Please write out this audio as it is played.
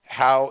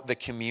how the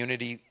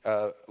community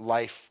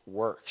life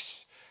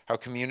works, how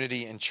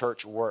community and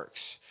church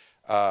works,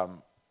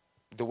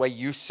 the way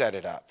you set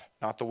it up,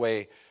 not the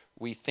way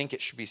we think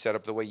it should be set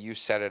up, the way you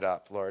set it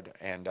up, Lord,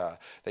 and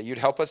that you'd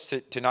help us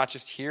to not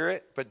just hear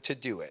it, but to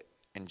do it.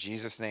 In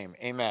Jesus' name,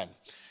 amen.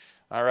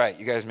 All right,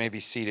 you guys may be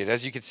seated.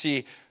 As you can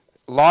see,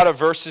 a lot of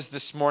verses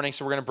this morning,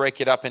 so we're going to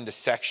break it up into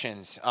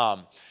sections.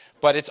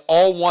 But it's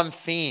all one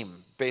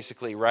theme,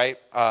 basically, right?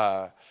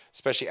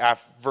 Especially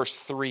after verse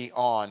 3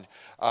 on.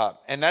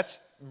 And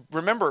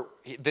remember,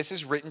 this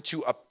is written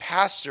to a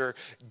pastor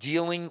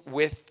dealing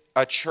with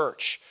a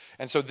church.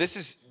 And so this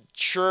is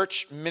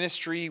church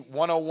ministry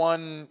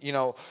 101.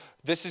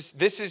 This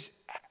is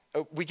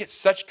we get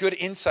such good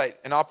insight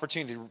and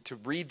opportunity to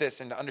read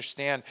this and to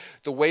understand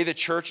the way the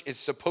church is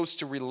supposed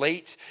to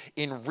relate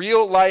in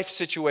real life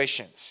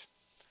situations,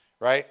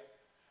 right?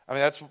 I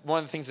mean, that's one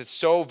of the things that's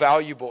so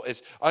valuable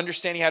is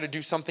understanding how to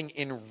do something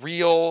in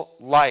real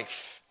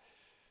life.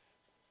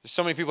 There's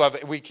so many people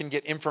we can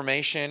get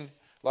information.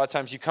 A lot of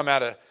times you come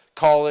out of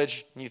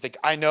college and you think,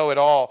 I know it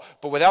all.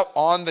 But without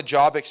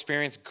on-the-job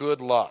experience, good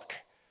luck.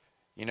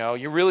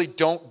 You really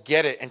don't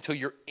get it until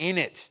you're in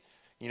it.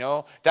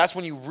 That's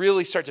when you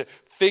really start to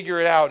figure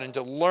it out and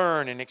to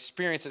learn and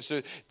experience it.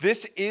 So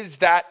this is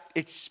that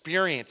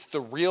experience,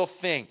 the real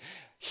thing.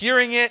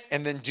 Hearing it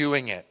and then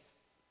doing it.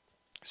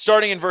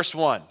 Starting in verse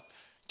 1.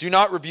 Do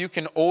not rebuke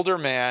an older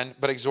man,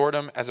 but exhort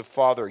him as a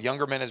father,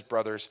 younger men as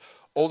brothers,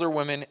 older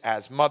women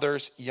as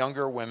mothers,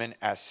 younger women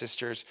as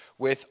sisters,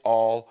 with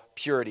all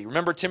purity.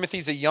 Remember,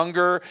 Timothy's a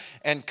younger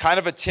and kind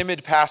of a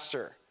timid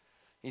pastor.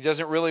 He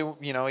doesn't really,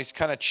 he's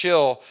kind of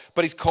chill,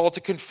 but he's called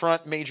to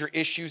confront major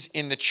issues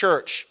in the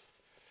church.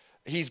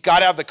 He's got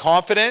to have the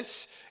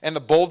confidence and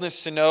the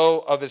boldness to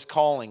know of his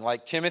calling.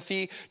 Like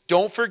Timothy,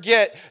 don't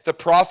forget the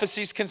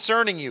prophecies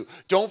concerning you.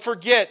 Don't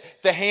forget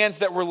the hands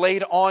that were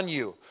laid on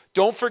you.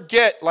 Don't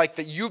forget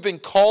that you've been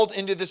called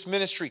into this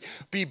ministry.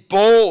 Be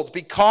bold,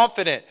 be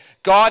confident.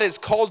 God has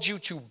called you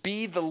to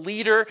be the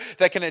leader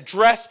that can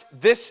address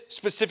this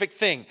specific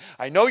thing.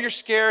 I know you're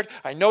scared.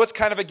 I know it's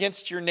kind of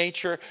against your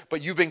nature,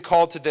 but you've been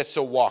called to this,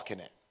 so walk in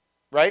it.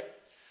 Right?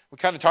 We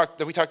talked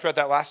about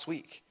that last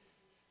week.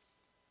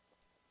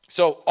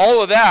 So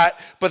all of that,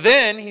 but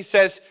then he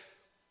says,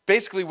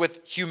 basically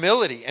with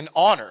humility and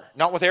honor,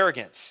 not with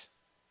arrogance.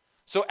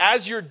 So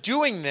as you're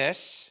doing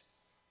this,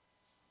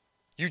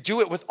 you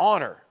do it with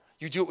honor.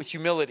 You do it with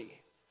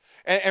humility.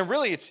 And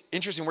really, it's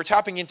interesting. We're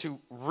tapping into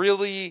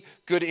really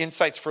good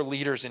insights for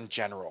leaders in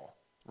general,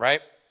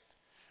 right?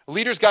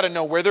 Leaders got to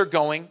know where they're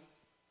going.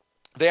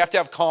 They have to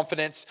have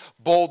confidence,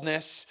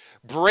 boldness,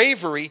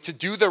 bravery to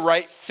do the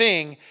right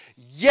thing,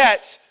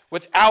 yet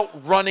without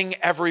running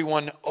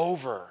everyone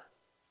over.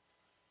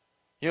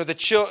 A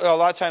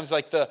lot of times,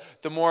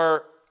 the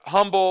more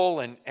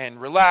humble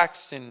and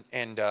relaxed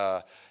and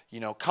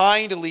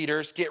kind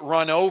leaders get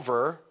run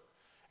over.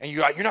 And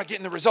you're not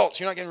getting the results.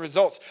 You're not getting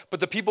results. But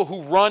the people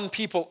who run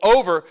people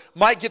over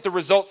might get the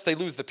results. They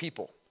lose the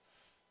people.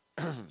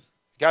 You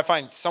got to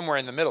find somewhere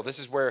in the middle. This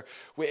is where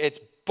it's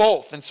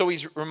both. And so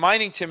he's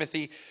reminding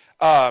Timothy,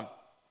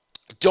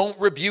 don't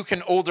rebuke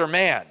an older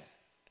man,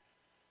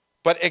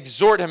 but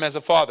exhort him as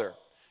a father.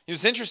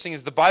 What's interesting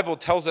is the Bible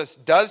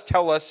does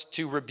tell us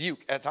to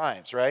rebuke at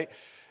times, right?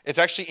 It's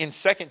actually in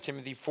 2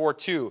 Timothy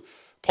 4:2.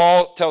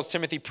 Paul tells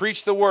Timothy,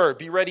 preach the word,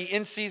 be ready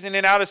in season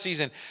and out of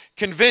season,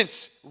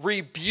 convince,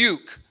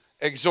 rebuke,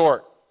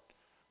 exhort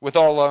with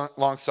all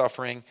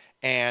long-suffering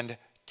and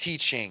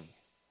teaching,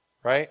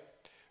 right?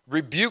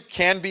 Rebuke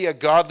can be a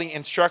godly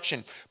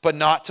instruction, but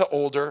not to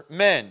older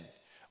men.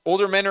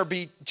 Older men are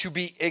to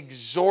be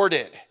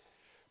exhorted.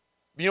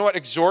 You know what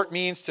exhort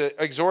means?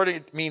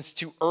 It means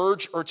to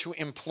urge or to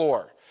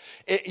implore.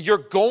 You're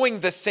going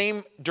the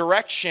same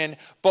direction,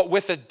 but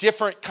with a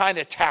different kind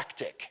of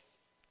tactic.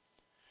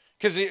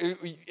 Because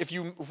if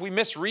we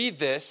misread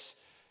this,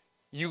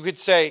 you could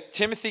say,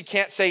 Timothy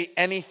can't say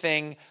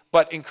anything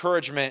but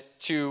encouragement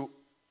to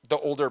the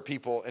older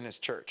people in his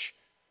church.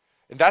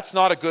 And that's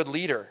not a good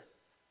leader,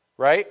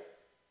 right?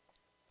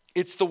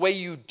 It's the way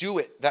you do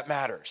it that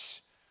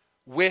matters.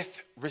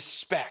 With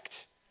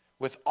respect,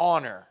 with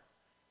honor.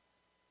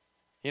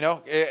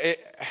 How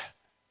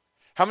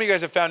many of you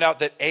guys have found out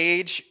that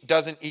age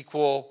doesn't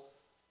equal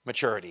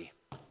maturity?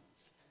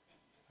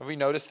 Have we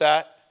noticed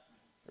that?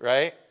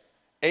 Right?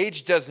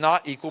 Age does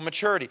not equal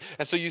maturity.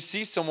 And so you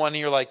see someone and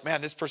you're like, man,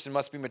 this person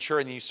must be mature.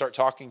 And then you start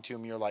talking to him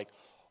and you're like,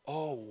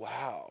 oh,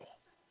 wow.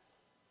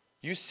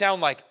 You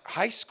sound like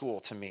high school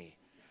to me.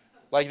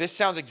 Like this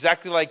sounds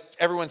exactly like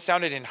everyone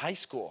sounded in high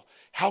school.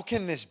 How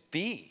can this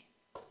be?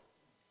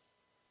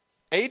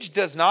 Age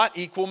does not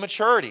equal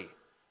maturity,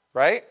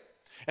 right?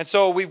 And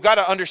so we've got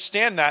to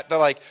understand that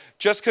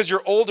just because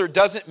you're older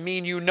doesn't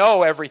mean you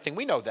know everything.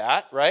 We know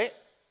that, right?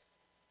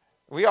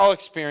 We all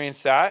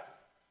experience that.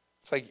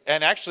 It's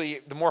and actually,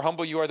 the more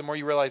humble you are, the more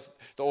you realize,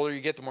 the older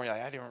you get, the more you're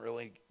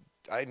like,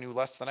 I knew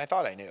less than I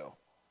thought I knew,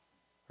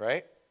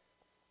 right?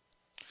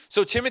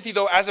 So Timothy,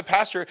 though, as a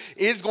pastor,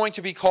 is going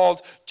to be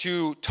called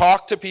to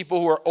talk to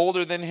people who are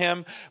older than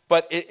him,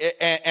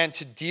 and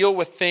to deal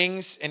with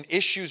things and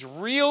issues,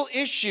 real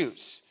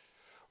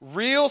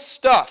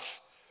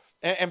stuff.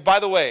 And by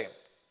the way,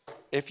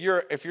 if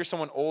you're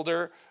someone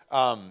older,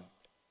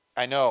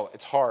 I know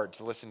it's hard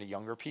to listen to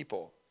younger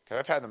people.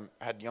 I've had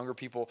younger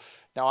people.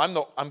 Now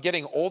I'm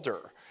getting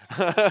older,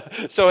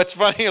 so it's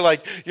funny.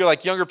 Like you're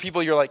like younger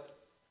people. You're like,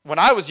 when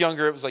I was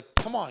younger, it was like,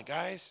 come on,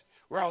 guys.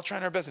 We're all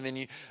trying our best. And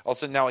then all of a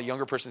sudden now a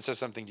younger person says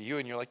something to you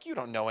and you're like, you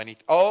don't know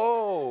anything.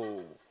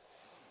 Oh,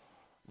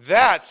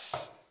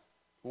 that's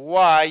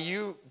why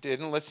you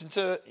didn't listen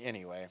to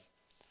anyway.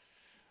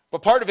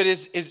 But part of it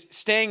is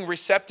staying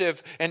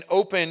receptive and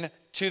open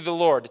to the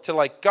Lord. To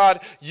like,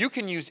 God, you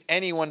can use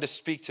anyone to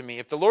speak to me.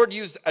 If the Lord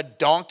used a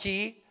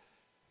donkey,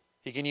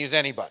 he can use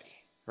anybody,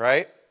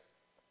 right?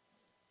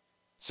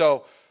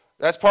 So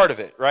that's part of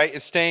it, right?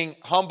 Is staying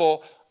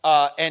humble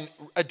and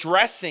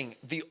addressing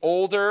the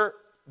older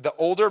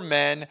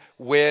men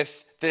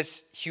with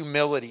this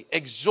humility.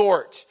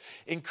 Exhort,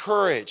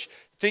 encourage,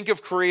 think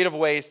of creative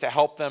ways to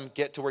help them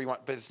get to where you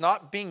want. But it's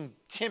not being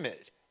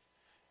timid.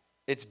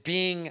 It's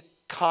being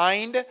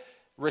kind,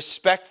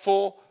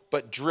 respectful,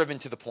 but driven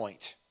to the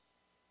point.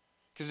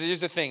 Because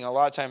here's the thing, a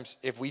lot of times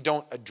if we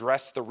don't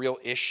address the real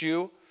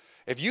issue,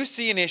 if you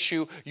see an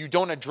issue, you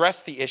don't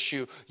address the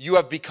issue, you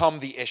have become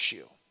the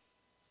issue.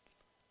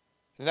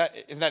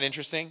 Isn't that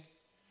interesting?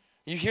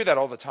 You hear that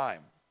all the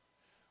time.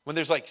 When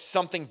there's like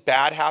something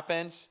bad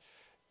happens,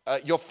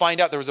 you'll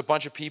find out there was a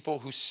bunch of people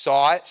who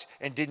saw it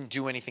and didn't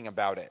do anything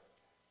about it.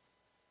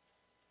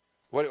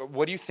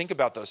 What do you think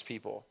about those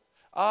people?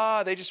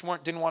 They just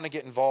didn't want to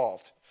get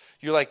involved.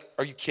 You're like,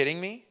 are you kidding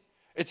me?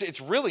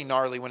 It's really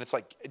gnarly when it's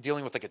like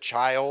dealing with like a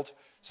child,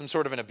 some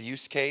sort of an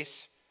abuse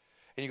case.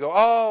 And you go,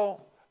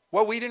 oh,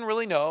 well, we didn't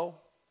really know.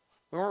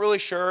 We weren't really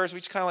sure, so we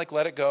just kind of like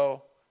let it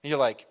go. And you're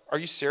like, are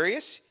you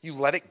serious? You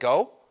let it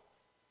go?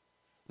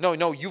 No,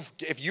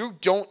 if you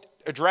don't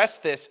address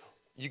this,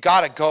 you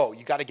got to go.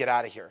 You got to get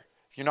out of here.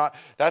 If you're not,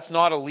 that's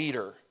not a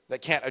leader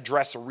that can't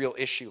address a real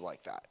issue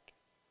like that.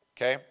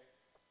 Okay?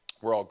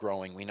 We're all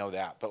growing, we know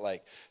that. But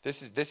like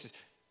this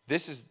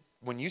is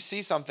when you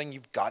see something,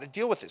 you've got to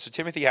deal with it. So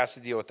Timothy has to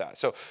deal with that.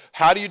 So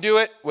how do you do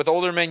it? With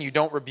older men, you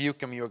don't rebuke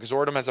them. You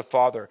exhort them as a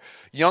father.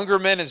 Younger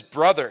men as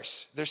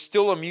brothers. There's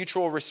still a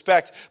mutual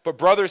respect, but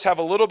brothers have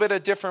a little bit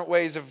of different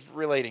ways of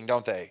relating,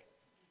 don't they?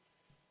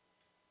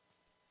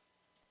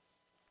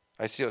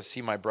 I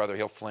see my brother,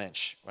 he'll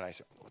flinch when I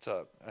say, what's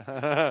up?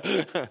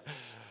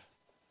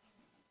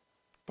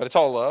 But it's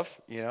all love,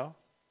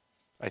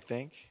 I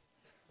think.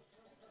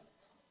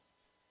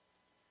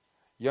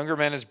 Younger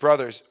men as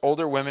brothers,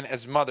 older women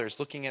as mothers,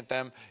 looking at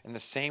them in the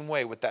same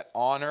way with that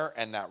honor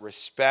and that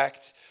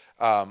respect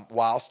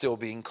while still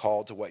being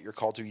called to what you're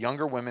called to.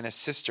 Younger women as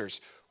sisters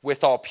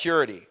with all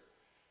purity.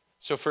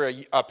 So for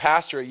a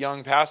pastor, a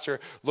young pastor,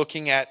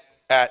 looking at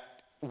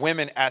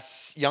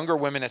younger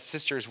women as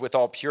sisters with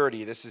all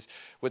purity,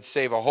 would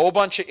save a whole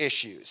bunch of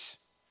issues,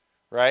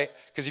 right?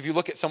 Because if you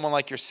look at someone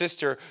like your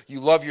sister, you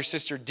love your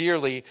sister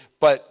dearly,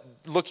 but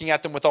looking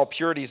at them with all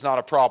purity is not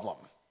a problem.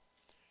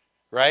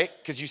 Right?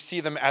 Because you see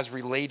them as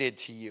related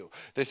to you.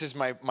 This is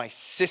my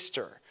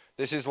sister.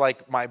 This is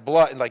like my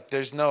blood. Like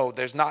that's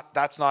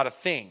not a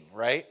thing,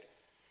 right?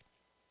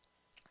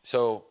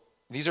 So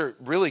these are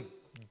really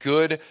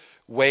good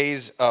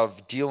ways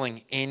of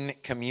dealing in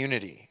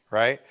community,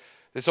 right?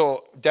 This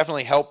will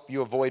definitely help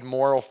you avoid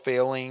moral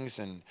failings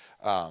and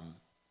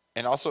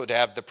also to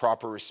have the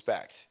proper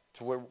respect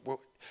to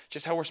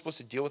just how we're supposed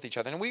to deal with each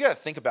other. And we got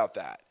to think about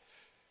that.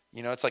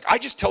 It's like, I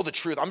just tell the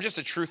truth. I'm just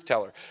a truth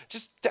teller.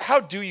 Just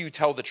how do you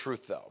tell the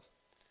truth, though?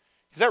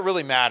 Because that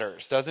really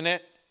matters, doesn't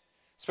it?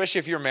 Especially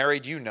if you're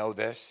married, you know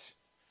this.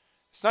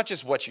 It's not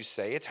just what you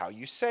say, it's how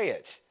you say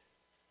it.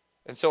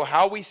 And so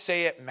how we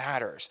say it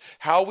matters.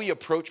 How we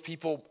approach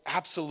people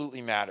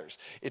absolutely matters.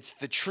 It's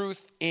the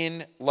truth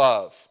in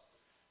love.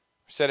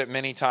 I've said it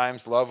many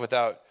times. Love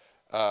without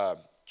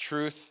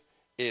truth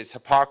is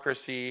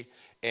hypocrisy,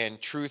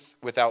 and truth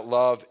without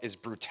love is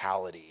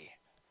brutality,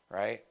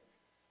 right?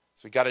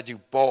 So we got to do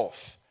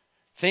both.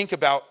 Think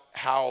about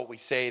how we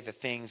say the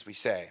things we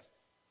say.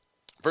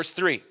 Verse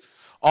 3,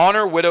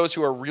 honor widows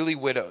who are really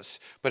widows.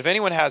 But if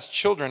anyone has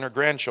children or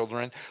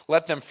grandchildren,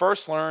 let them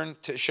first learn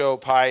to show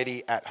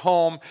piety at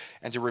home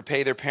and to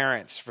repay their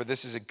parents, for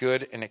this is a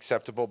good and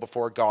acceptable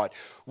before God.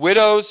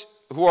 Widows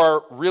who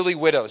are really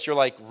widows. You're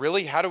like,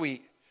 really? Do you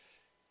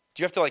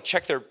have to like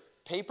check their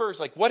papers?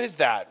 Like, what is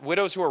that?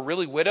 Widows who are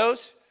really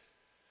widows?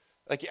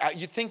 Like,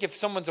 you think if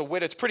someone's a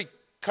widow, it's pretty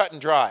cut and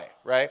dry,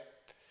 right?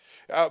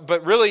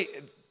 But really,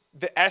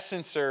 the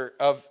essence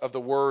of the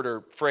word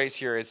or phrase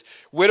here is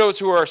widows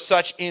who are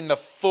such in the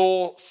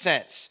full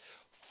sense,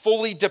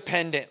 fully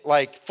dependent,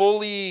 like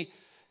fully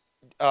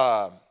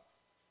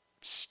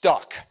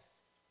stuck.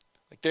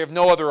 Like they have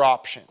no other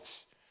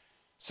options.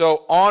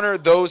 So honor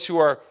those who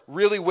are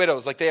really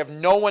widows, like they have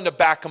no one to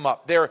back them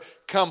up. They're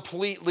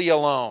completely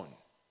alone.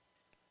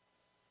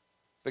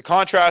 The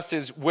contrast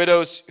is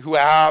widows who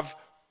have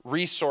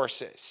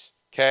resources,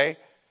 okay?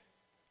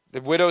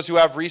 The widows who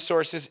have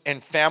resources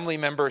and family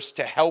members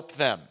to help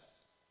them.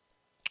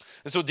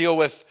 This will deal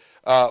with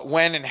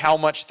when and how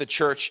much the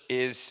church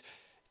is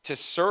to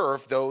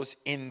serve those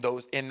in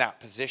that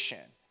position.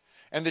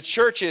 And the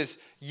church is,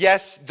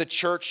 yes, the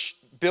church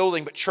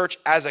building, but church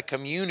as a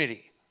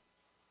community.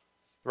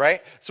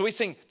 Right? So he's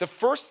saying the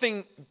first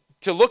thing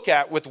to look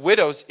at with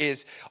widows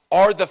is,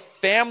 are the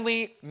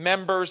family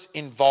members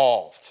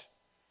involved?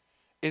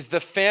 Is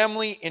the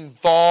family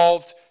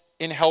involved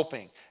in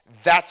helping?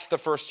 That's the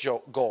first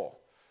goal.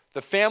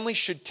 The family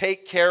should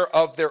take care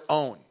of their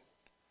own.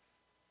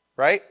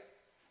 Right?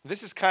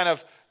 This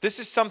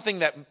is something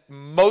that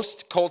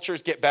most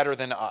cultures get better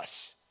than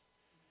us.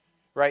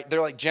 Right? They're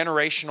like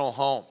generational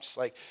homes.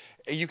 Like,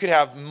 you could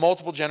have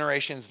multiple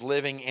generations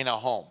living in a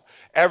home.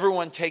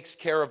 Everyone takes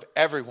care of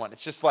everyone.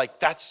 It's just like,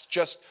 that's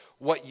just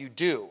what you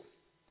do.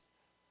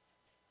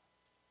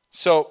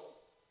 So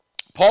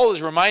Paul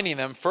is reminding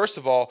them, first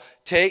of all,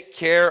 take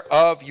care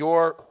of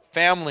your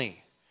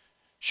family.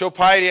 Show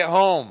piety at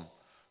home.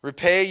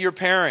 Repay your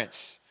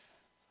parents.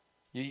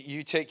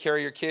 You take care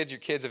of your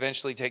kids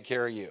eventually take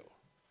care of you.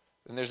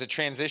 And there's a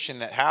transition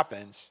that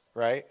happens,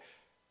 right?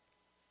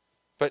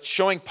 But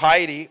showing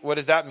piety, what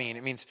does that mean?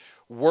 It means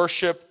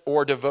worship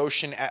or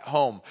devotion at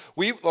home.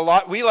 We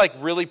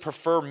really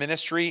prefer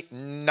ministry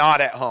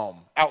not at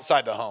home,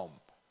 outside the home,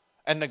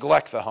 and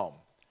neglect the home.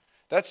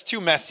 That's too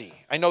messy.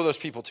 I know those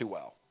people too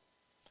well.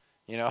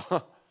 You know,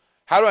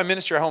 how do I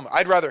minister at home?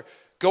 I'd rather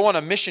go on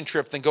a mission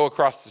trip than go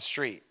across the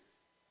street,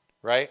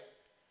 right?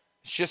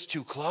 It's just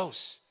too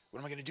close. What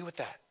am I going to do with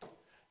that?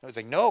 I was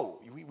like,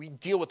 no, we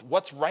deal with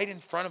what's right in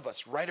front of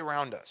us, right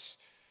around us.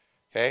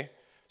 Okay?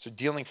 So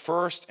dealing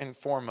first and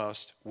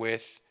foremost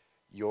with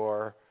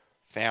your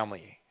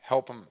family.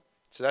 Help them.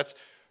 So that's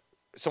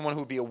someone who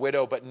would be a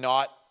widow, but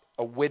not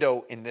a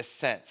widow in this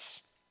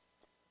sense.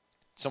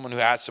 Someone who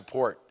has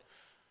support,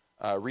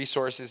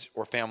 resources,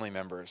 or family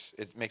members.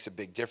 It makes a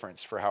big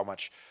difference for how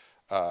much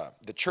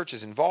the church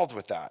is involved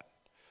with that.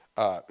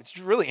 It's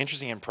really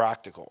interesting and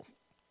practical.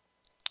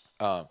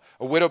 A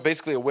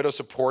widow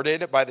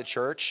supported by the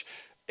church,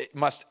 it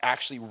must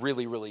actually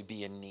really, really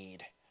be in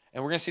need.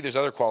 And we're going to see there's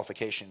other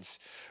qualifications.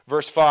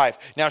 Verse 5,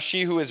 now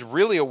she who is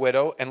really a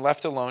widow and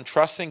left alone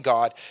trusts in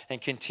God and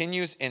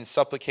continues in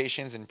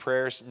supplications and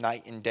prayers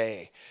night and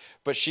day.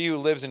 But she who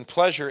lives in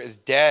pleasure is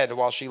dead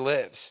while she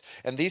lives.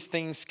 And these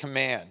things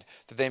command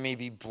that they may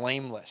be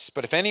blameless.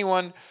 But if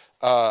anyone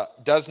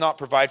does not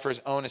provide for his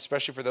own,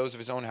 especially for those of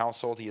his own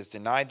household, he has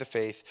denied the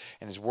faith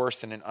and is worse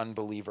than an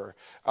unbeliever.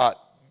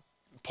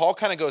 Paul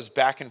kind of goes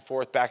back and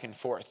forth,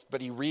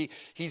 but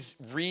he's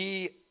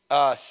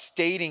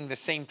stating the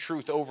same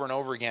truth over and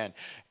over again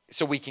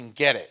so we can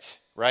get it,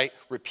 right?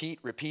 Repeat.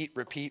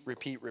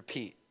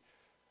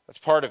 That's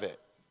part of it,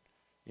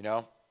 you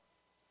know?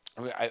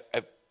 I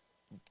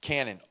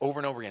Cannon, over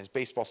and over again, his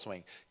baseball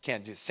swing.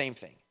 Cannon, do the same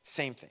thing,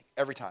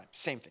 every time,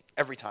 same thing,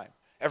 every time.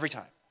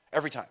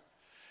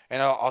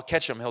 And I'll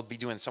catch him, he'll be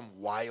doing some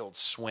wild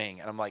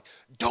swing, and I'm like,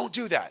 don't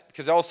do that,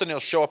 because all of a sudden he'll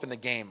show up in the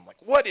game. I'm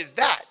like, what is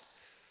that?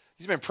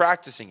 He's been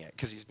practicing it,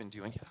 because he's been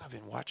doing it. I've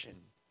been watching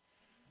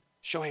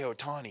Shohei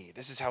Ohtani,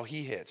 this is how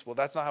he hits. Well,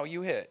 that's not how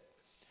you hit.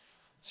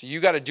 So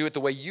you got to do it the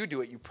way you do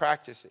it. You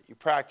practice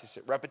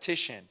it,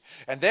 repetition.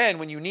 And then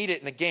when you need it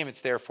in the game, it's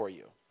there for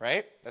you,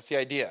 right? That's the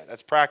idea.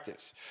 That's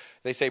practice.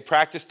 They say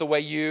practice the way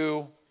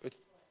you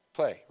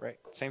play, right?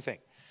 Same thing.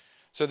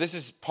 So this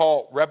is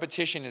Paul.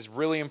 Repetition is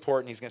really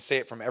important. He's going to say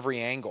it from every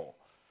angle.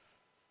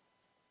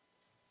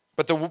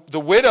 But the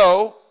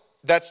widow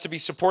that's to be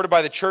supported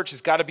by the church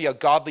has got to be a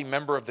godly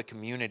member of the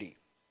community.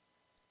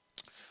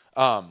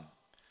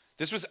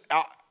 This was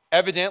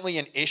evidently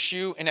an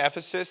issue in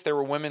Ephesus. There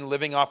were women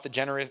living off the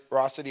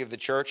generosity of the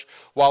church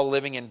while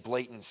living in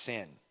blatant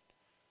sin.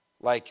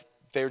 Like,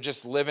 they were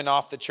just living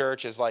off the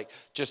church as like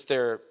just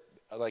their,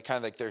 like kind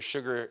of like their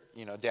sugar,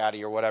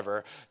 daddy or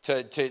whatever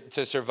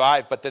to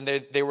survive. But then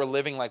they were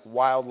living like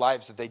wild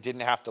lives that they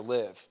didn't have to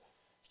live.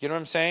 You know what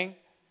I'm saying?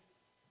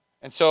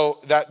 And so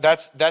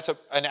that's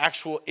an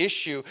actual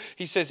issue.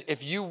 He says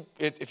if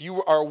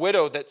you are a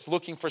widow that's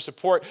looking for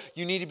support,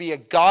 you need to be a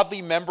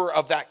godly member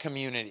of that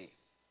community.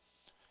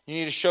 You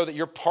need to show that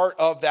you're part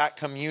of that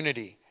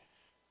community.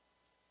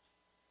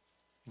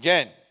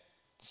 Again,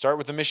 start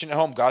with the mission at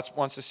home. God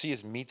wants to see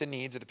us meet the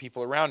needs of the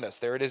people around us.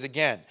 There it is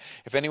again.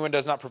 If anyone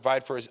does not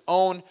provide for his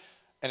own,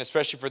 and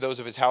especially for those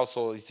of his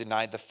household, he's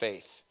denied the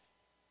faith.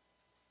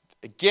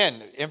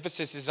 Again,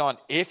 emphasis is on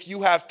if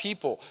you have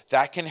people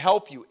that can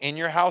help you in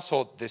your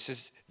household, this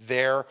is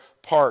their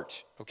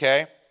part,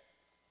 okay?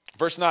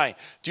 Verse 9,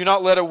 do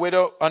not let a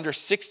widow under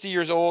 60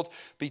 years old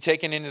be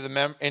taken into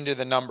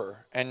the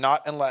number, and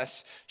not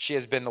unless she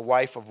has been the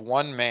wife of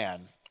one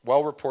man,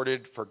 well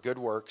reported for good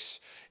works,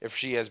 if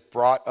she has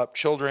brought up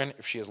children,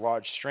 if she has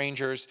lodged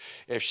strangers,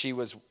 if she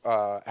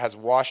has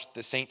washed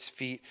the saints'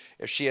 feet,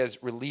 if she has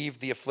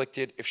relieved the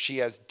afflicted, if she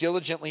has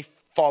diligently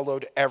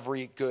followed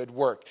every good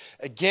work.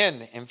 Again,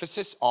 the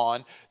emphasis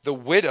on the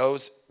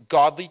widow's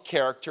godly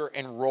character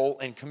and role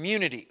in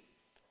community.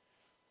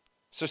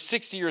 So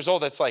 60 years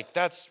old,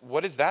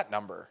 what is that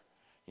number?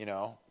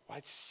 Why,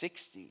 it's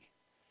 60.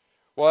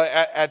 Well,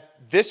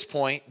 at this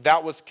point,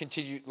 that was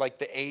continued like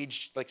the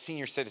age, like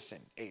senior citizen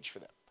age for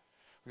them.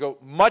 We go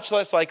much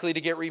less likely to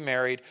get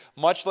remarried,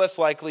 much less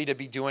likely to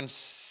be doing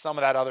some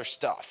of that other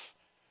stuff.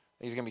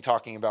 He's going to be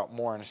talking about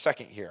more in a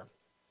second here.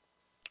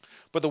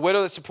 But the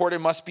widow that's supported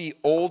must be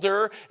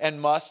older and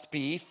must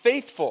be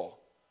faithful.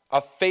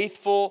 A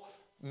faithful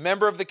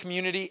member of the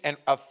community and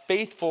a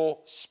faithful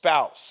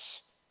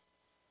spouse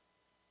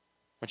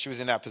when she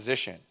was in that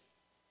position.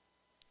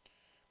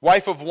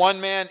 Wife of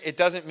one man, it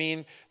doesn't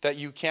mean that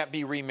you can't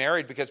be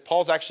remarried, because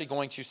Paul's actually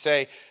going to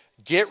say,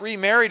 get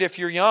remarried if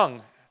you're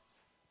young.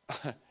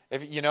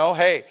 If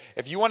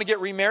you want to get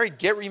remarried,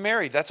 get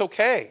remarried. That's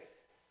okay.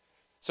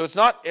 So it's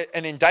not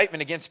an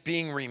indictment against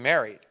being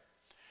remarried.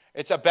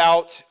 It's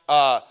about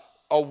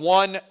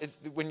when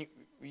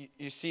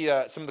you see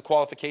some of the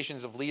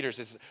qualifications of leaders,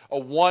 it's a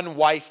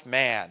one-wife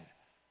man,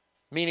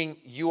 meaning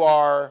you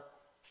are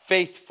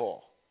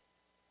faithful.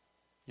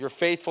 You're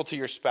faithful to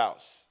your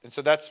spouse. And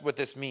so that's what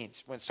this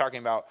means when it's talking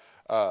about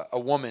a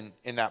woman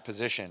in that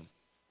position.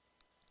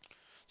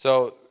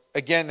 So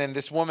again, then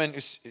this woman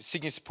is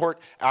seeking support,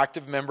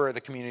 active member of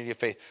the community of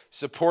faith.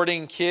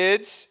 Supporting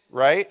kids,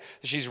 right?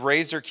 She's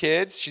raised her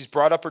kids. She's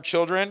brought up her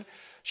children.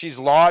 Has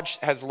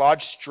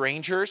lodged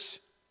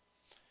strangers,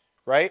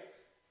 right?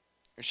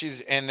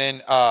 And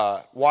then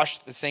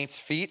washed the saints'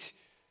 feet.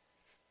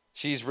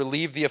 She's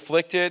relieved the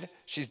afflicted.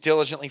 She's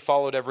diligently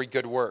followed every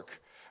good work.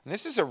 And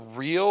this is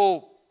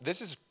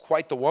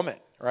quite the woman,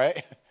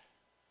 right?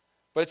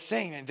 But it's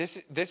saying that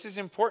this is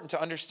important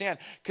to understand,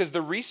 because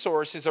the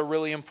resources are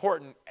really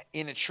important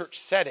in a church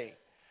setting.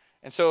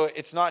 And so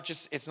it's not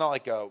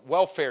like a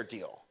welfare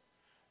deal.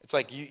 It's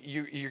like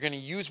you're going to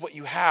use what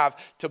you have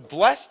to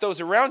bless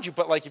those around you.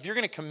 But like if you're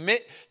going to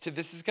commit to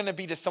this, is going to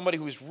be to somebody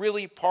who is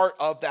really part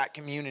of that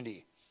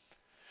community.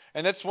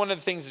 And that's one of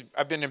the things.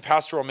 I've been in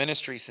pastoral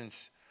ministry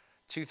since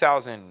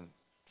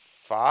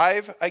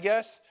 2005, I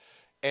guess.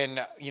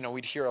 And,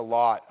 we'd hear a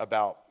lot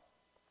about,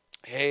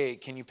 hey,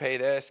 can you pay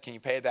this? Can you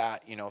pay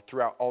that?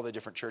 Throughout all the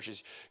different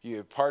churches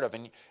you're part of.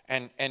 And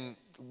a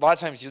lot of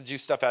times you'll do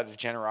stuff out of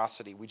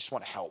generosity. We just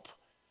want to help,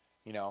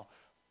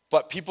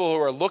 But people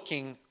who are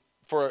looking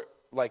for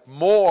like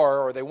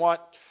more, or they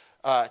want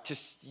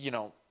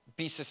to,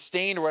 be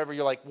sustained or whatever,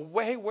 you're like,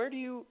 well, hey, are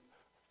you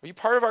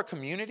part of our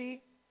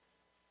community?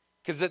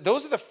 Because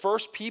those are the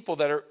first people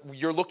that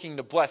you're looking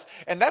to bless.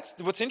 And that's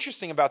what's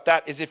interesting about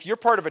that, is if you're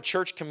part of a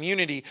church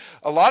community,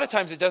 a lot of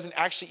times it doesn't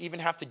actually even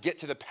have to get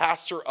to the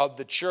pastor of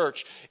the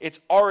church. It's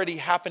already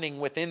happening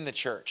within the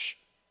church,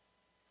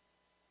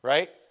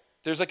 right?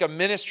 There's like a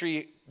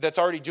ministry that's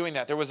already doing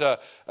that. There was a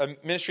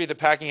ministry at the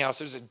Packing House.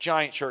 It was a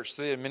giant church,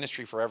 so they had a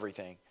ministry for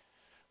everything.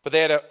 But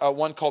they had a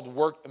one called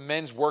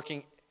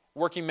Working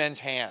Men's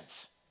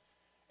Hands.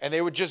 And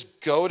they would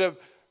just go to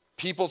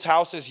people's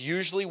houses,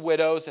 usually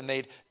widows, and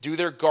they'd do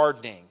their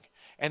gardening.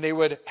 And they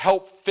would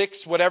help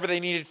fix whatever they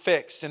needed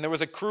fixed. And there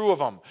was a crew of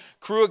them,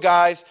 crew of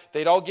guys.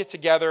 They'd all get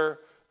together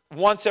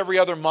once every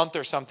other month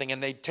or something,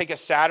 and they'd take a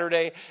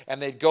Saturday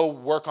and they'd go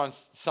work on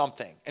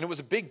something. And it was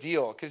a big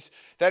deal because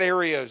that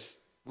area is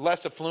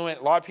less affluent.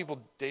 A lot of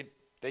people,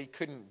 they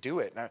couldn't do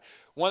it. Now,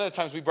 one of the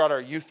times we brought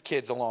our youth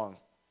kids along,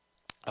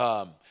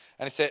 and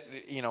I said,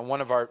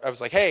 I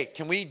was like, hey,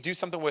 can we do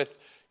something with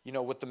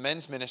the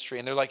men's ministry?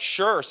 And they're like,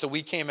 sure. So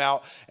we came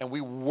out and we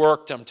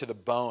worked them to the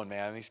bone,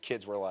 man. And these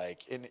kids were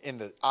like in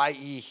the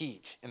IE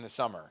heat in the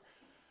summer.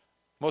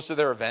 Most of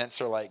their events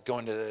are like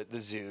going to the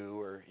zoo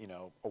or,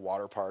 a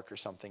water park or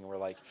something. And we're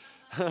like,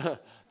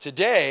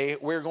 today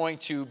we're going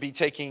to be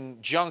taking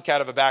junk out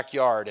of a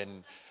backyard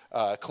and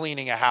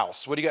cleaning a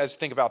house. What do you guys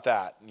think about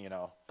that?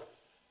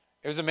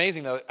 It was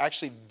amazing though.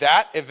 Actually,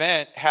 that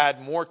event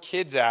had more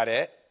kids at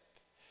it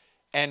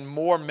and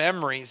more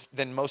memories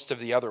than most of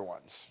the other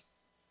ones.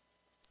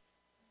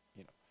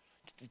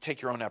 You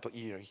take your own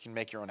you can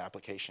make your own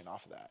application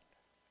off of that.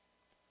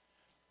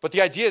 But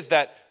the idea is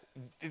that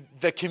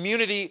the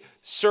community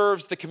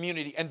serves the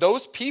community, and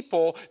those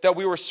people that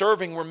we were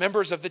serving were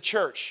members of the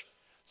church.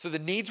 So the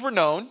needs were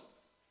known,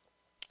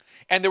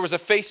 and there was a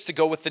face to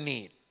go with the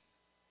need.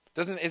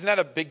 Isn't that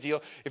a big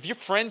deal? If your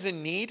friend's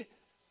in need,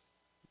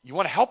 you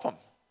want to help them.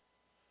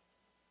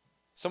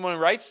 Someone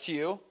writes to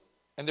you,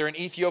 and they're an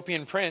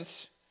Ethiopian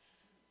prince,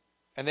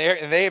 and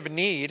they have a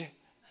need,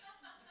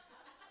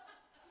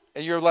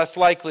 and you're less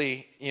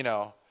likely,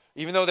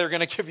 even though they're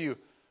going to give you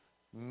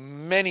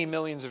many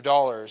millions of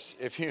dollars,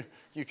 if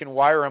you can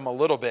wire them a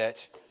little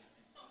bit,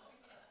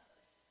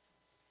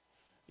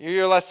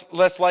 you're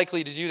less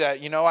likely to do that.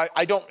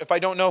 If I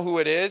don't know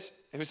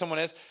who someone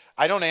is,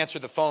 I don't answer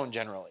the phone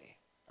generally.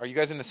 Are you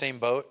guys in the same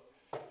boat?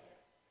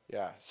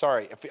 Yeah,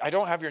 sorry. If I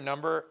don't have your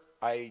number,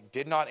 I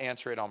did not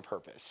answer it on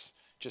purpose,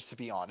 just to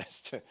be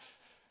honest.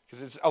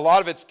 Because a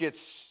lot of it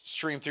gets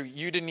streamed through.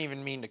 You didn't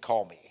even mean to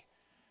call me.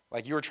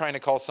 Like you were trying to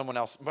call someone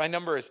else. My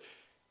number is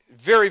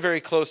very,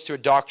 very close to a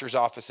doctor's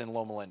office in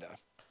Loma Linda.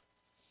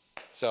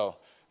 So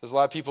there's a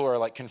lot of people who are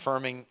like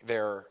confirming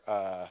their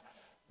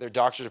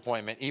doctor's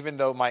appointment, even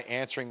though my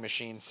answering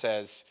machine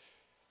says,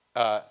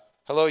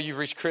 hello, you've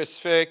reached Chris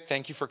Fick.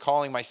 Thank you for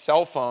calling my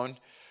cell phone.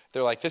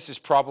 They're like, this is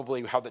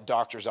probably how the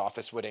doctor's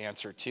office would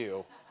answer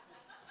too.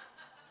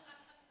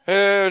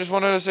 Hey, I just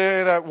wanted to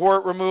say that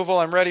wart removal,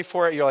 I'm ready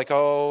for it. You're like,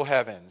 oh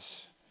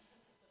heavens.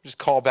 Just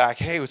call back,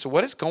 hey, so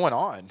what is going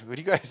on? Are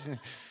you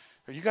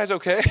guys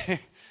okay?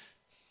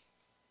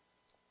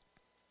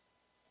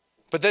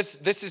 But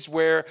this is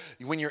where,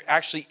 when you're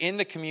actually in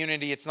the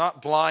community, it's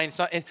not blind. It's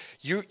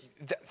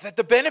not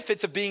the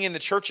benefits of being in the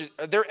church.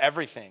 They're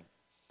everything.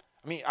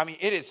 I mean,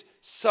 it is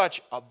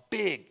such a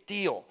big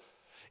deal,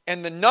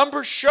 and the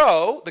numbers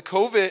show the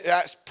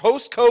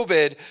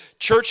post-COVID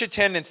church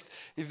attendance.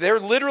 They're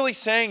literally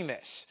saying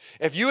this.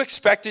 If you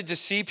expected to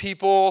see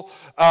people,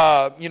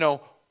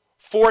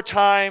 4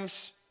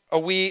 times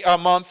a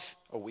month,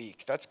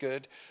 that's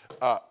good.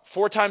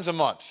 4 times a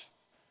month.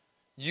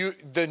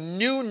 The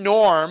new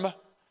norm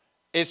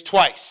is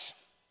twice.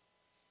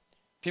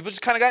 People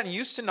just kind of gotten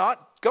used to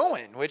not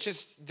going, which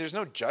is, there's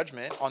no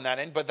judgment on that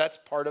end, but that's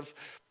part of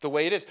the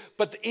way it is.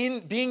 But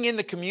being in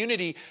the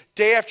community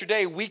day after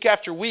day, week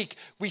after week,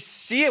 we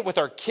see it with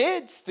our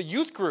kids, the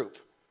youth group.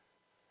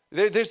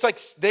 There's like,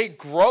 they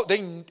grow,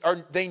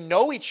 they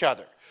know each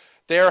other.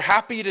 They are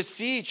happy to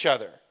see each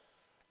other.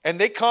 And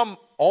they come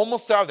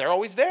almost out, they're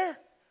always there.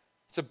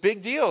 It's a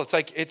big deal.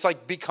 It's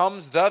like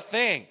becomes the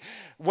thing.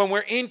 When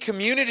we're in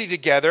community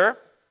together,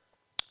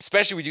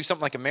 especially we do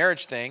something like a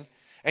marriage thing,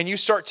 and you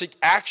start to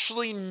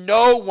actually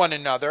know one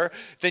another,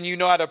 then you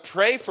know how to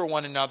pray for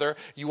one another.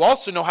 You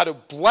also know how to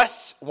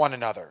bless one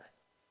another.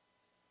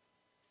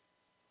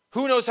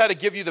 Who knows how to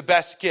give you the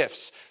best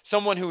gifts?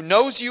 Someone who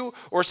knows you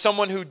or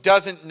someone who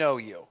doesn't know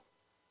you?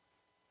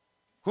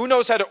 Who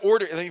knows how to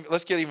order?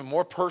 Let's get even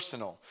more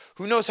personal.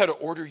 Who knows how to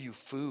order you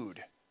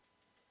food?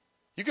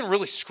 You can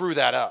really screw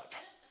that up,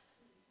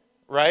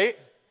 right?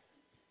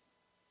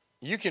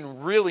 You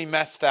can really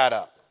mess that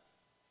up.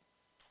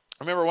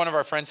 I remember one of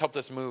our friends helped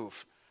us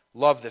move.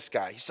 Love this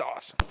guy. He's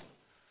awesome.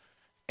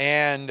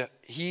 And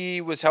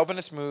he was helping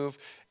us move,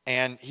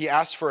 and he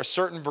asked for a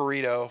certain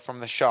burrito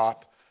from the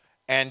shop,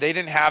 and they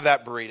didn't have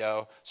that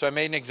burrito, so I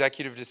made an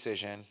executive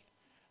decision. I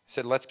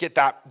said, let's get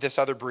this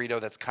other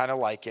burrito that's kind of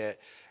like it.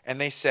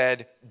 And they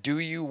said, do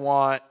you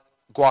want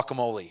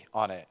guacamole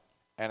on it?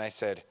 And I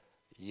said,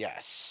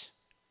 yes.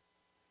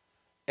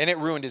 And it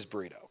ruined his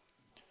burrito.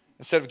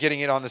 Instead of getting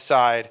it on the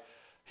side,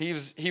 he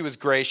was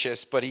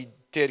gracious, but he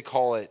did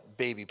call it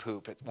baby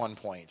poop at one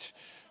point.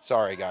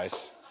 Sorry,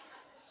 guys.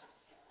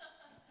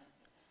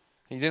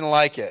 He didn't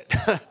like it.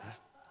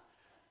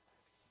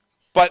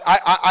 But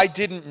I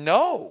didn't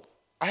know.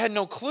 I had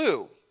no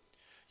clue.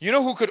 You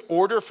know who could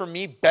order for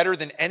me better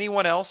than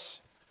anyone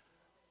else?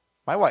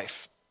 My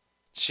wife.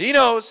 She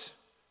knows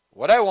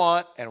what I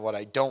want and what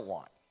I don't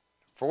want,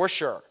 for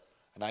sure.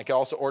 And I can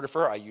also order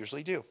for her. I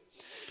usually do.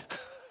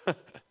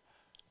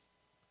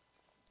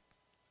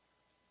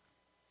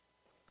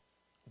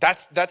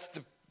 That's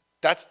the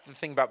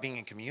thing about being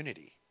in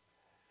community.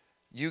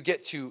 You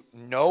get to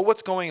know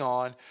what's going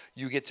on.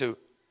 You get to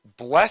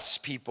bless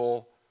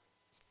people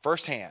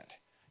firsthand.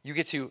 You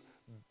get to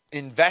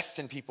invest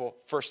in people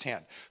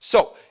firsthand.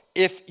 So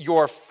if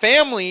your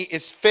family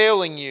is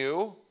failing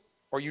you,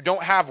 or you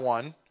don't have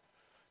one,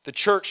 the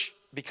church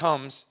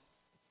becomes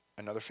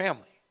another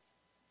family,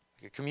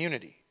 like a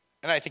community.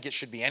 And I think it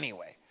should be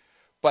anyway.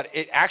 But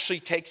it actually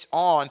takes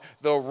on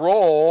the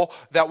role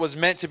that was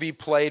meant to be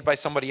played by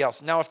somebody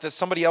else. Now, if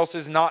somebody else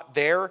is not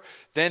there,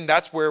 then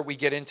that's where we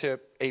get into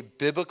a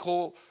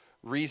biblical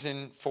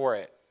reason for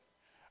it.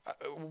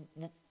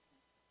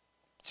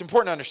 It's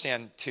important to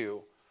understand,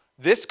 too,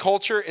 this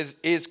culture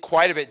is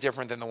quite a bit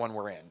different than the one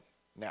we're in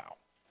now.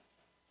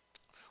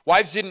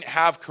 Wives didn't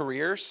have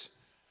careers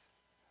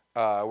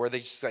where they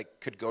just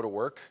could go to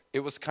work. It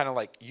was kind of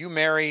like, you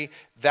marry,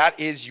 that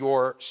is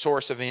your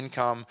source of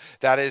income.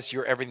 That is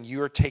your everything.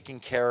 You are taking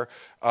care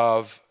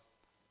of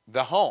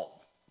the home,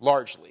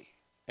 largely.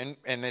 And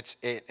it's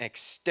an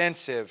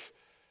extensive,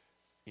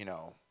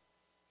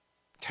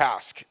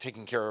 task,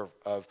 taking care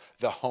of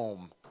the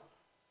home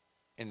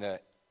in the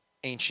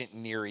ancient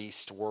Near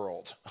East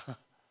world.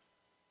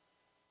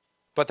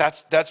 But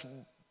that's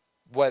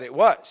what it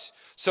was.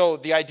 So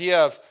the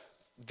idea of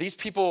these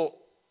people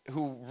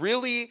who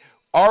really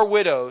are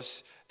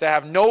widows that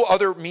have no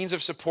other means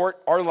of support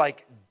are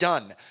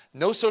done.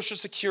 No Social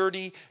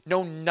Security,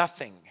 no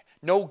nothing.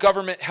 No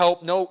government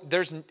help,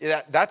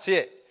 that's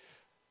it.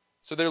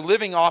 So they're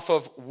living off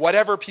of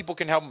whatever people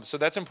can help them. So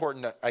that's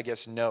important to, I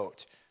guess,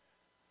 note.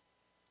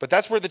 But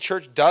that's where the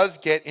church does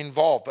get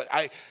involved. But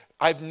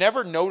I've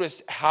never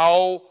noticed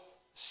how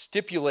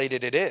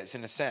stipulated it is,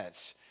 in a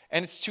sense.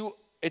 And it's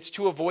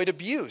to avoid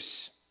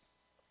abuse,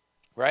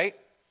 right?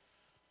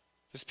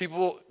 Because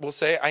people will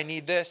say, I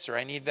need this or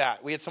I need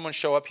that. We had someone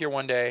show up here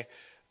one day,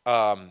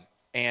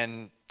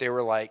 and they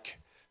were like,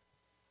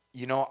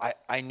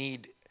 I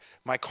need,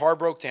 my car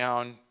broke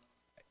down.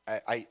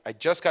 I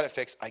just got it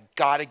fixed. I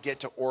got to get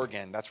to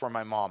Oregon. That's where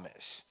my mom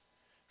is.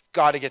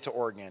 Got to get to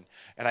Oregon.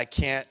 And I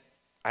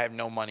have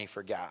no money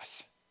for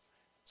gas.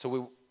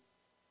 So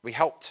we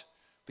helped.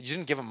 But you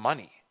didn't give them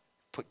money.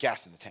 Put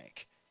gas in the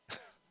tank.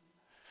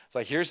 It's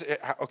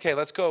like, okay,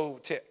 let's go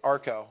to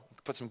Arco,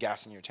 put some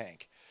gas in your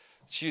tank.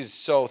 She is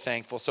so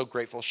thankful, so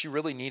grateful. She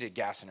really needed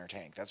gas in her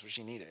tank. That's what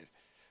she needed.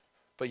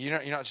 But you're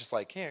not just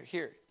like,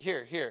 here.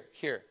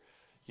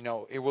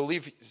 It will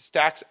leave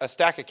a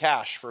stack of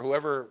cash for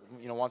whoever,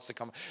 wants to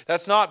come.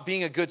 That's not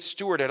being a good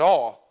steward at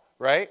all,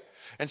 right?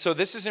 And so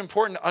this is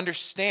important to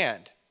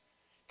understand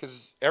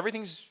because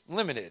everything's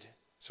limited.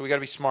 So we got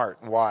to be smart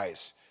and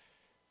wise.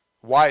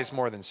 Wise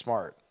more than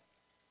smart.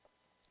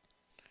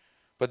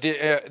 But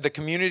the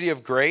community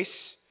of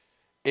grace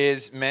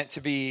is meant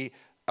to be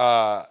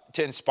to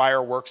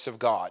inspire works of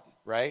God,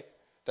 right?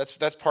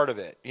 That's part of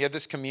it. You have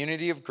this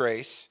community of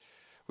grace.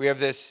 We have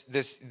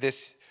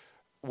this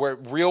where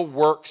real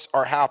works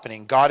are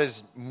happening. God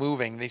is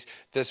moving.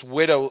 This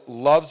widow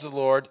loves the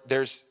Lord.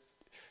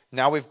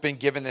 Now we've been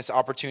given this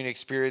opportunity to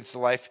experience the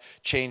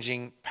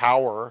life-changing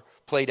power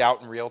played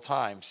out in real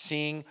time,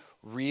 seeing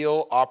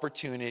real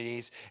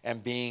opportunities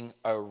and being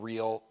a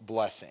real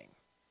blessing.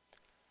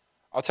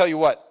 I'll tell you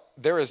what,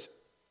 it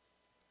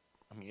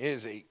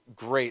is a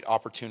great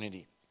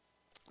opportunity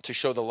to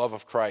show the love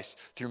of Christ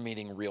through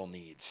meeting real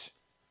needs.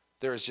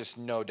 There is just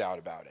no doubt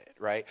about it,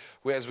 right?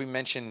 As we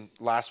mentioned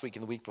last week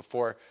and the week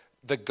before,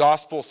 the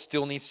gospel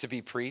still needs to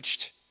be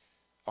preached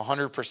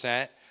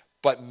 100%,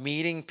 but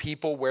meeting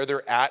people where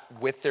they're at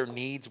with their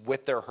needs,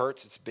 with their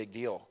hurts, it's a big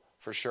deal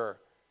for sure.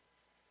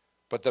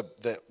 But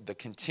the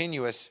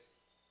continuous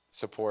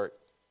support,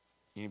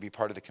 you need to be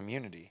part of the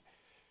community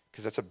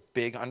because that's a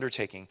big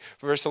undertaking.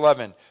 Verse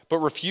 11, but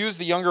refuse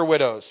the younger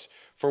widows,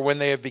 for when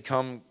they have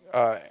begun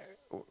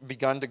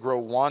to grow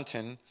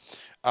wanton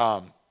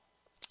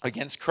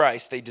against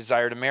Christ, they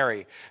desire to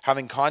marry,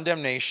 having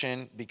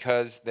condemnation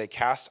because they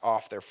cast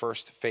off their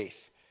first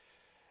faith.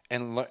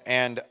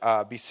 And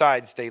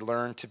besides, they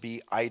learn to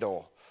be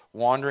idle,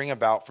 wandering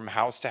about from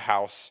house to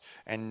house,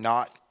 and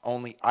not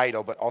only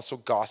idle, but also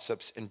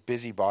gossips and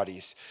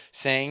busybodies,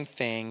 saying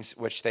things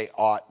which they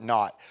ought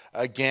not.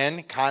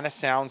 Again, kind of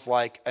sounds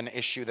like an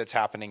issue that's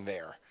happening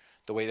there,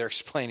 the way they're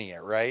explaining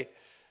it, right?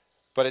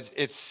 But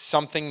it's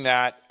something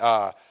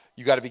that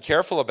you got to be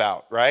careful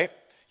about, right?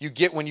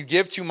 When you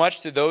give too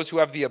much to those who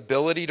have the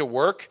ability to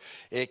work,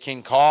 it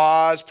can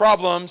cause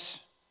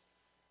problems.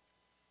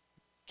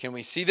 Can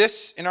we see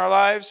this in our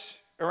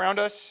lives around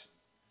us?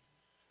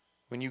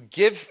 When you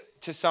give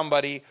to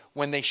somebody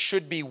when they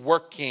should be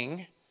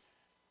working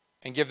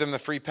and give them the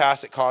free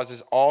pass, it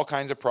causes all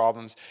kinds of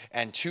problems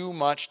and too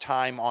much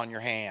time on your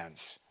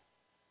hands.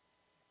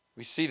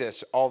 We see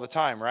this all the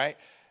time, right?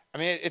 I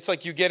mean, it's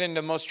like you get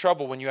into most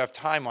trouble when you have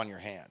time on your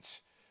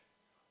hands.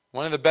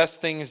 One of the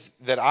best things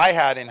that I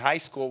had in high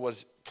school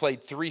was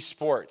played 3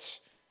 sports.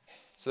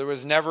 So there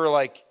was never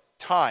like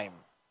time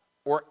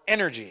or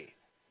energy,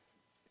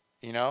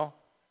 I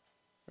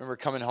remember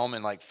coming home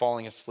and like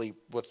falling asleep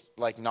with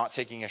like not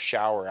taking a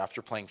shower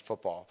after playing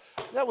football.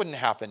 That wouldn't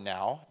happen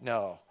now,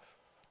 no.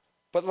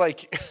 But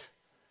like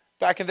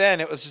back then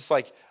it was just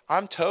like,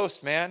 I'm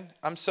toast, man.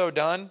 I'm so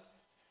done.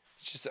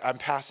 It's just I'm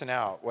passing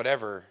out,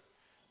 whatever.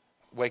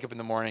 Wake up in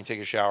the morning,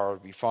 take a shower,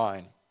 would be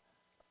fine.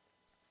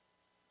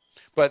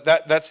 But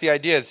that's the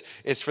idea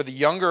is for the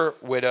younger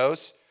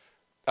widows,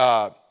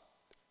 a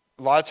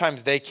lot of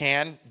times they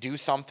can do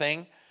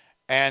something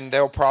and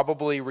they'll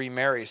probably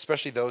remarry,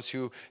 especially those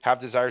who have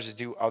desires to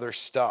do other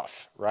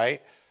stuff, right?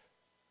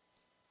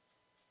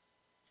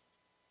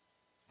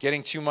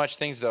 Getting too much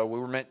things though,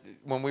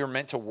 when we were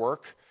meant to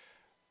work,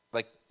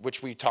 like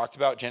which we talked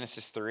about,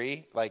 Genesis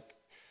 3,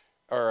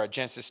 or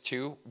Genesis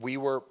 2, we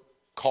were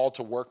called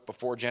to work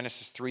before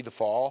Genesis 3, the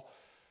fall.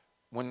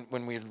 When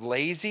we're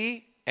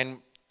lazy and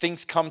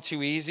things come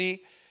too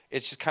easy,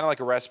 it's just kind of like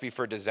a recipe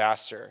for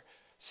disaster.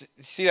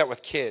 See that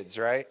with kids,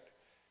 right?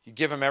 You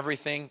give them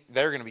everything,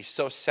 they're going to be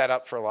so set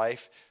up for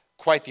life.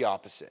 Quite the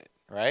opposite,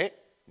 right?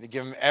 You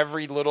give them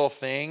every little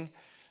thing,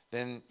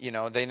 then,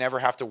 they never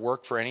have to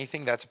work for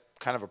anything. That's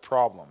kind of a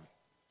problem.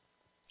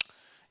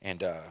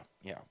 And,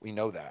 we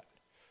know that.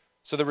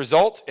 So the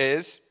result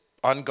is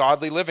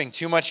ungodly living,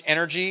 too much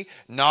energy,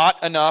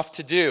 not enough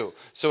to do.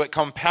 So it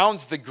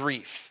compounds the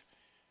grief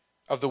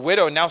of the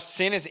widow. Now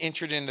sin is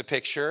entered in the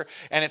picture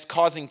and it's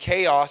causing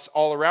chaos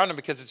all around him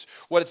because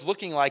what it's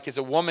looking like is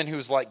a woman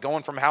who's like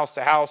going from house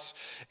to house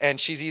and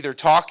she's either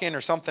talking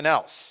or something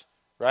else,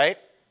 right?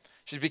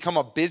 She's become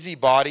a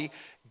busybody,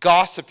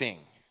 gossiping.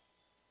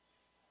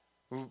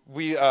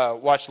 We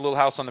watched Little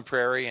House on the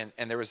Prairie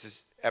and there was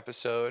this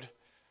episode,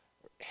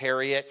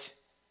 Harriet.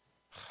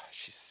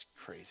 She's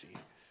crazy.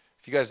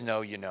 If you guys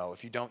know, you know.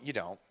 If you don't, you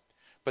don't.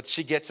 But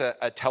she gets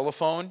a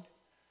telephone.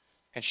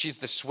 And she's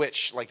the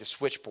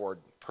switchboard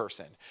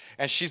person.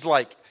 And she's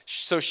like,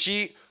 so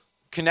she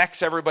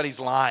connects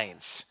everybody's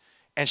lines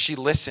and she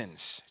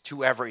listens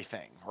to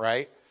everything,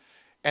 right?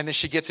 And then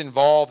she gets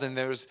involved. And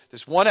there's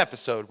this one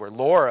episode where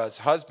Laura's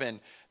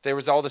husband, there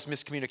was all this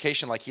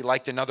miscommunication, like he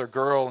liked another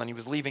girl and he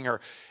was leaving her.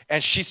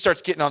 And she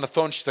starts getting on the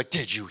phone. She's like,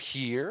 did you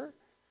hear?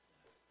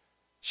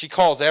 She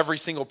calls every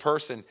single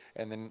person.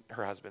 And then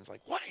her husband's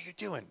like, what are you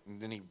doing? And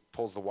then he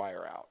pulls the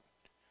wire out.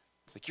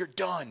 It's like, you're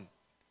done.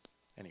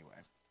 Anyway.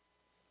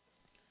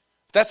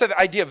 That's the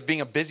idea of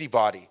being a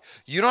busybody.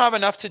 You don't have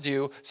enough to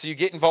do, so you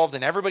get involved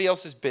in everybody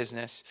else's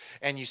business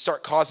and you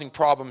start causing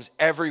problems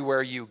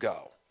everywhere you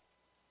go.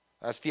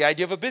 That's the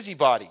idea of a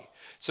busybody.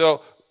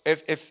 So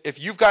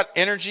if you've got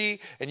energy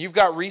and you've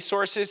got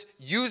resources,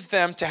 use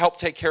them to help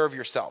take care of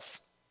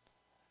yourself,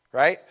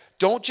 right?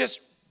 Don't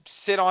just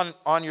sit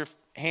on your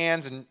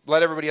hands and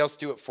let everybody else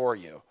do it for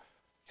you,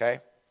 okay?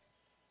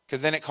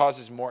 Because then it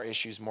causes more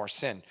issues, more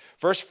sin.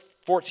 Verse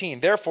 14,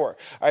 therefore,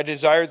 I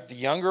desire the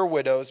younger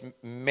widows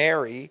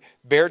marry,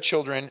 bear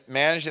children,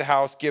 manage the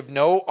house, give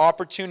no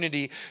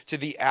opportunity to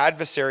the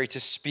adversary to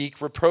speak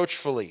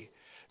reproachfully.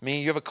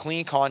 Meaning you have a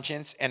clean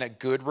conscience and a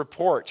good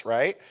report,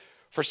 right?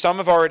 For some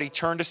have already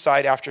turned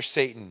aside after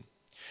Satan.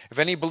 If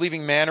any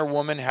believing man or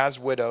woman has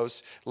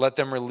widows, let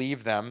them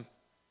relieve them.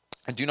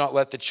 And do not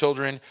let the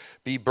children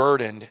be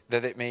burdened,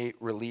 that it may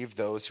relieve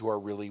those who are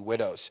really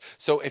widows.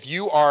 So if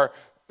you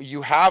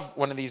have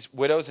one of these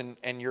widows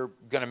and you're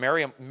going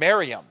to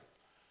marry them.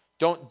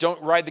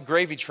 Don't ride the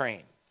gravy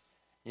train,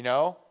 you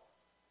know?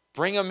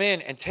 Bring them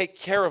in and take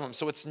care of them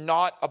so it's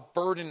not a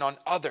burden on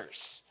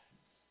others.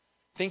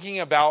 Thinking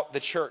about the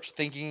church,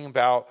 thinking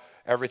about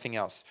everything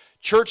else.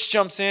 Church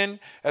jumps in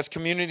as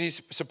community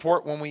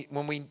support when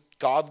we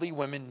godly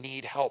women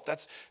need help.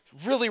 That's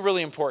really,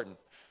 really important.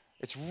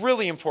 It's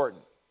really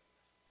important.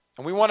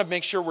 And we want to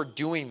make sure we're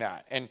doing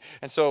that. And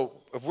so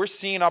if we're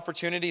seeing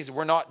opportunities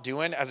we're not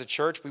doing as a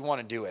church, we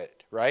want to do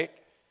it, right?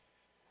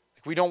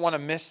 Like we don't want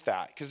to miss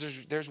that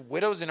because there's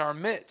widows in our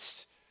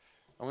midst.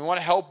 And we want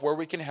to help where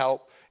we can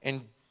help.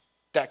 And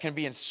that can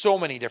be in so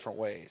many different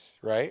ways,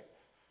 right?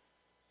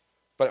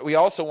 But we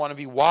also want to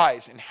be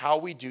wise in how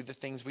we do the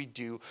things we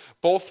do,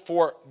 both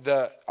for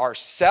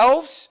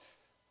ourselves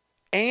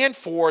and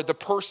for the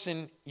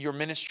person you're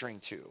ministering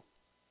to.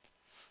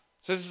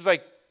 So this is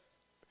like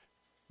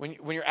when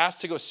you're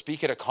asked to go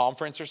speak at a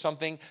conference or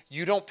something,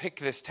 you don't pick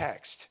this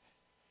text,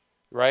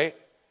 right?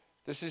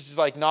 This is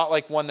like not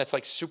like one that's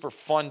like super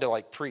fun to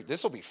like preach.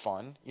 This will be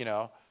fun, you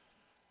know.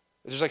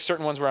 There's like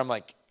certain ones where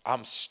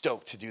I'm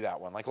stoked to do that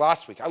one. Like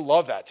last week, I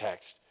love that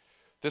text.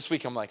 This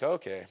week I'm like,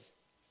 okay.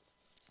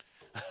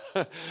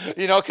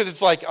 You know, because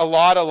it's like a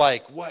lot of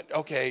like,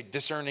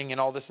 discerning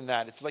and all this and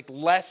that. It's like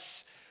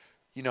less,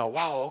 you know,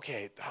 wow,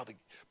 okay.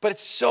 But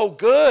it's so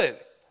good.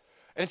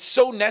 And it's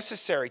so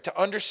necessary to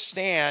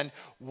understand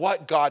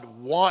what God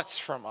wants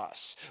from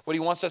us, what he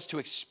wants us to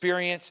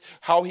experience,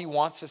 how he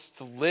wants us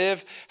to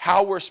live,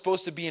 how we're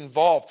supposed to be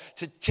involved,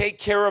 to take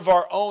care of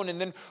our own, and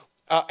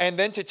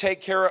then to take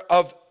care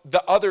of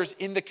the others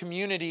in the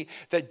community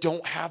that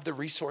don't have the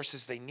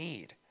resources they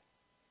need.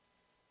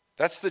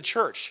 That's the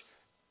church.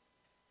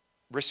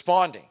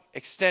 Responding,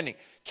 extending.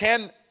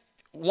 Can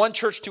one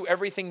church do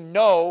everything?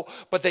 No,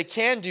 but they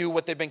can do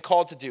what they've been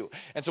called to do.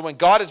 And so when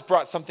God has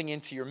brought something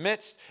into your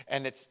midst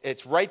and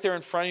it's right there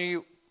in front of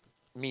you,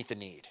 meet the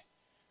need.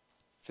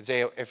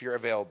 If you're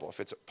available,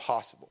 if it's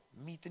possible,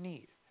 meet the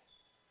need.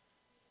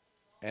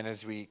 And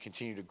as we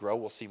continue to grow,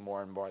 we'll see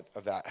more and more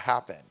of that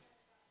happen.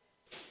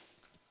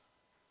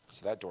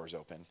 So that door's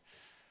open.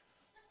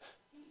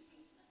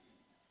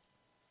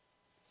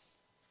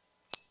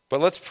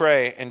 But let's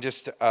pray and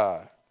just,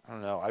 I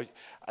don't know,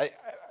 I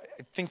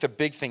think the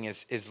big thing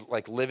is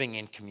like living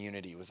in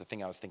community was the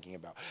thing I was thinking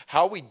about.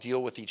 How we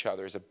deal with each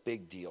other is a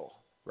big deal,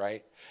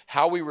 right?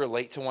 How we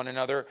relate to one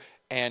another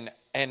and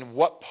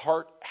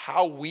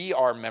how we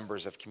are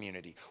members of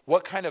community.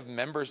 What kind of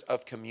members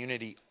of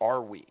community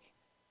are we,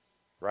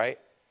 right?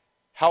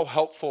 How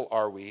helpful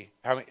are we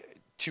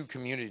to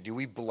community? Do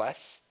we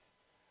bless?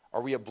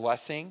 Are we a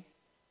blessing?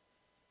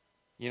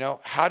 You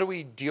know, how do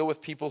we deal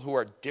with people who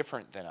are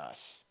different than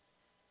us?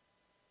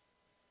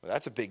 Well,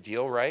 that's a big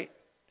deal, right?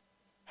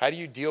 How do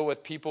you deal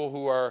with people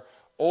who are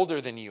older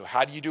than you?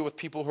 How do you deal with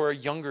people who are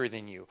younger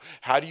than you?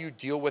 How do you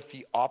deal with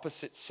the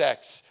opposite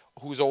sex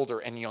who's older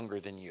and younger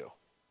than you?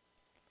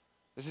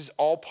 This is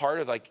all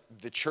part of like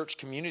the church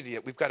community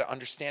that we've got to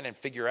understand and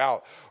figure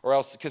out, or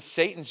else, because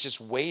Satan's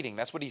just waiting.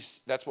 That's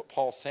what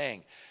Paul's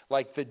saying.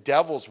 Like the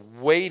devil's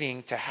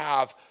waiting to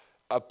have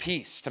a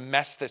piece to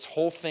mess this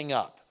whole thing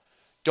up.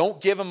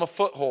 Don't give him a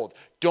foothold.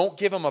 Don't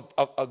give him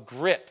a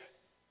grip.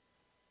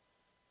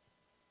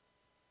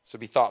 So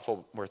be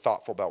thoughtful. We're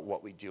thoughtful about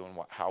what we do and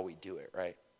how we do it, right?